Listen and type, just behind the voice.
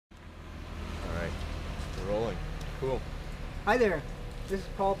Rolling. Cool. Hi there. This is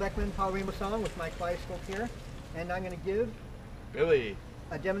Paul Beckman, Palu Rainbow Song with my kaleidoscope here, and I'm going to give Billy.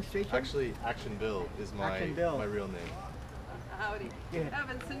 a demonstration. Actually, Action Bill is my real name. Howdy. Yeah.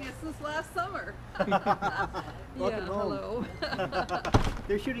 Haven't seen you since last summer. Welcome home. Hello.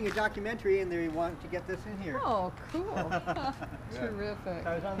 They're shooting a documentary and they want to get this in here. Oh, cool. Yeah. Terrific.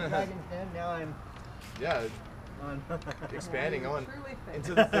 I was on the Dragon's Den, now I'm on expanding on Truly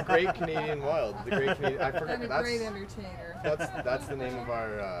into the Great Canadian Wild. The Great Canadian. I forgot. I'm a great entertainer. That's the name of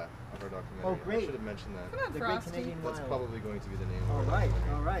our documentary. Oh, great. I should have mentioned that. Come on, the Great Frosty. Canadian That's Wild. probably going to be the name of All our right,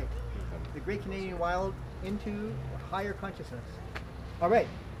 documentary. all right. The Great Canadian Wild into higher consciousness. All right.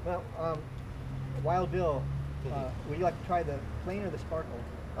 Well, Wild Bill, would you like to try the plane or the sparkle?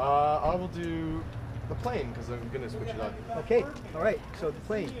 I will do the plane because I'm gonna switch it up. Okay. All right. So the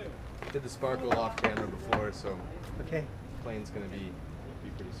plane. Did the sparkle off camera before, so Okay. plane's gonna be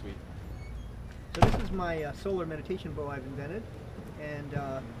pretty sweet. So this is my solar meditation bow I've invented, and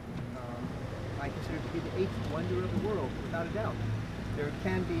I consider it to be the 8th wonder of the world, without a doubt. There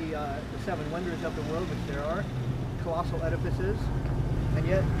can be the 7 wonders of the world, which there are, colossal edifices, and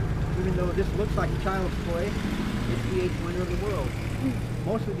yet, even though this looks like a child's toy, it's the 8th wonder of the world.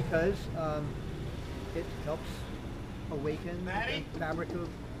 Mostly because it helps awaken the fabric of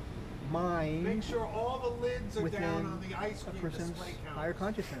mind. Make sure all the lids are within down on the ice a cream person's display counters. higher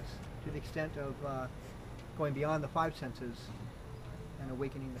consciousness, to the extent of going beyond the 5 senses and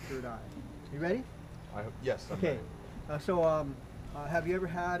awakening the 3rd eye. You ready? I hope, yes, I'm Okay. ready. Have you ever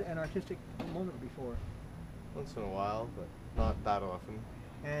had an artistic moment before? Once in a while, but not that often.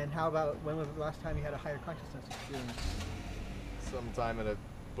 And how about, when was the last time you had a higher consciousness experience? Sometime at a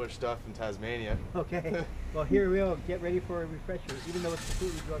bush stuff in Tasmania. Okay. Well, here we go. Get ready for a refresher, even though it's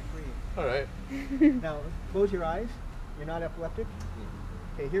completely drug-free. All right. Now, close your eyes. You're not epileptic.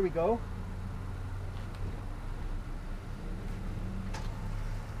 Okay, here we go.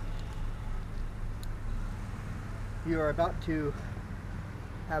 You are about to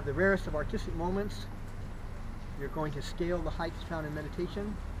have the rarest of artistic moments. You're going to scale the heights found in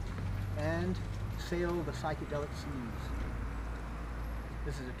meditation and sail the psychedelic seas.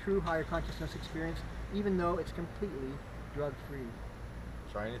 This is a true higher consciousness experience, even though it's completely drug-free.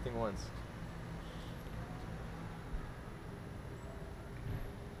 Try anything once.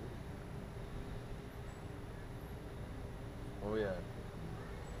 Oh yeah.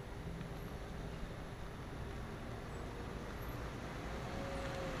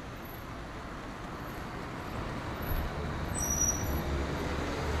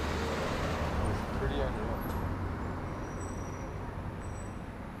 It's pretty unreal.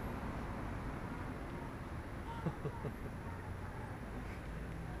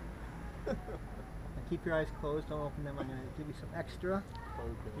 Now keep your eyes closed, don't open them. I'm going to give you some extra.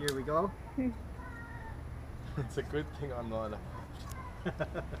 Okay. Here we go. It's a good thing I'm not.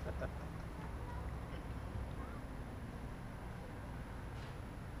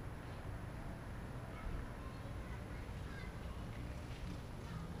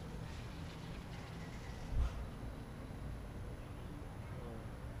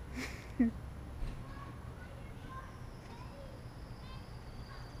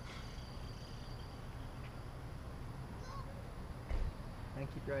 And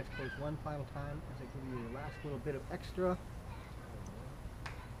keep your eyes closed one final time as I give you the last little bit of extra.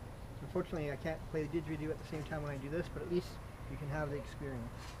 Unfortunately, I can't play the didgeridoo at the same time when I do this, but at least you can have the experience.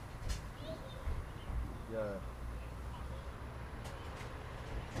 Yeah.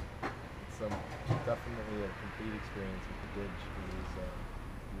 It's definitely a complete experience with the didge. It was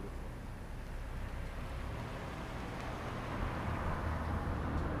beautiful.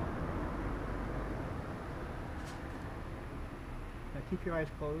 Now keep your eyes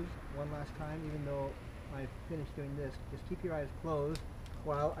closed one last time, even though I've finished doing this. Just keep your eyes closed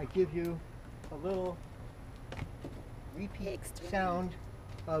while I give you a little repeat sound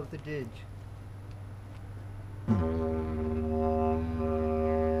of the didge.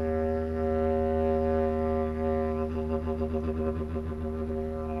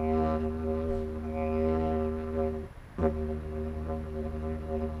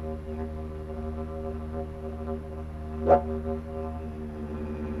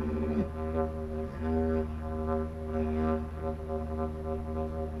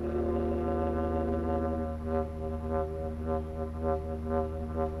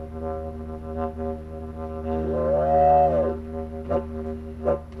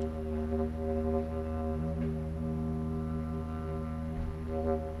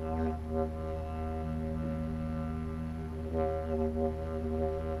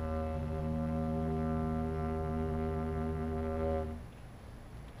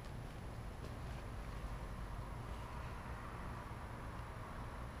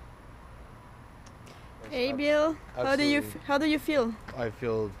 Hey Bill, Absolutely. how do you feel? I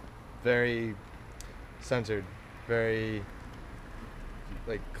feel very centered, very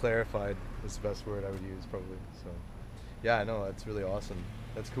like clarified is the best word I would use probably. So yeah, no, that's really awesome.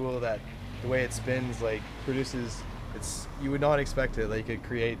 That's cool that the way it spins like produces you would not expect it. Like it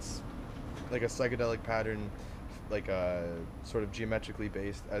creates like a psychedelic pattern, like sort of geometrically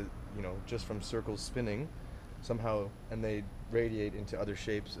based, as you know, just from circles spinning somehow, and they radiate into other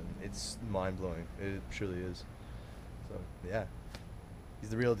shapes, and it's mind blowing. It truly is. So yeah, he's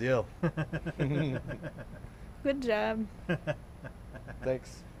the real deal. Good job.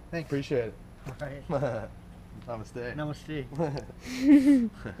 Thanks. Thanks. Appreciate it. All right. Namaste. Namaste.